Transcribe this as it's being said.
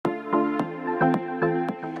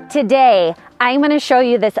Today, I'm going to show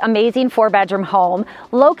you this amazing 4-bedroom home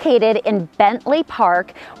located in Bentley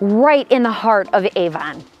Park, right in the heart of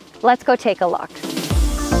Avon. Let's go take a look.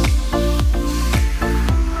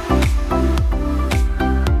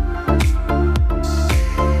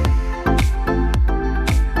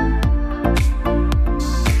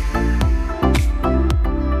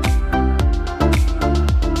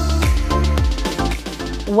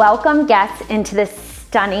 Welcome guests into this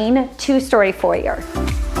stunning 2-story foyer.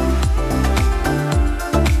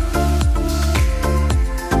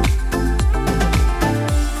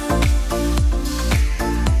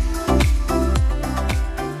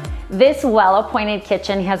 This well-appointed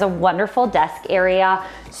kitchen has a wonderful desk area,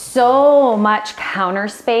 so much counter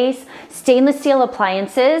space, stainless steel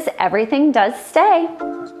appliances, everything does stay.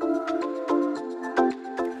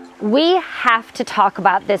 We have to talk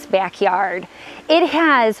about this backyard. It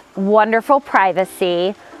has wonderful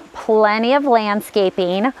privacy, plenty of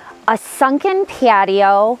landscaping, a sunken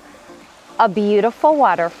patio, a beautiful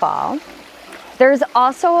waterfall. There's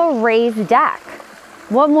also a raised deck.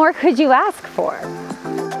 What more could you ask for?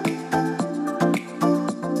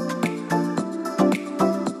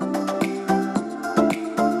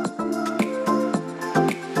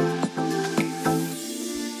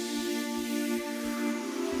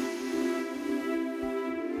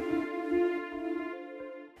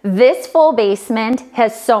 This full basement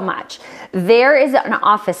has so much. There is an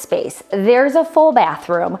office space, there's a full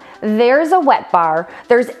bathroom, there's a wet bar,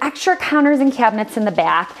 there's extra counters and cabinets in the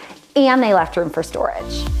back, and they left room for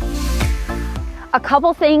storage. A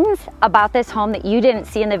couple things about this home that you didn't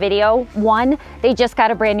see in the video. 1, they just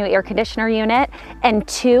got a brand new air conditioner unit, and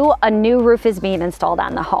 2, a new roof is being installed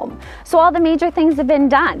on the home. So all the major things have been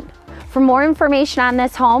done. For more information on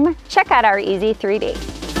this home, check out our Easy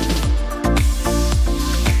 3D.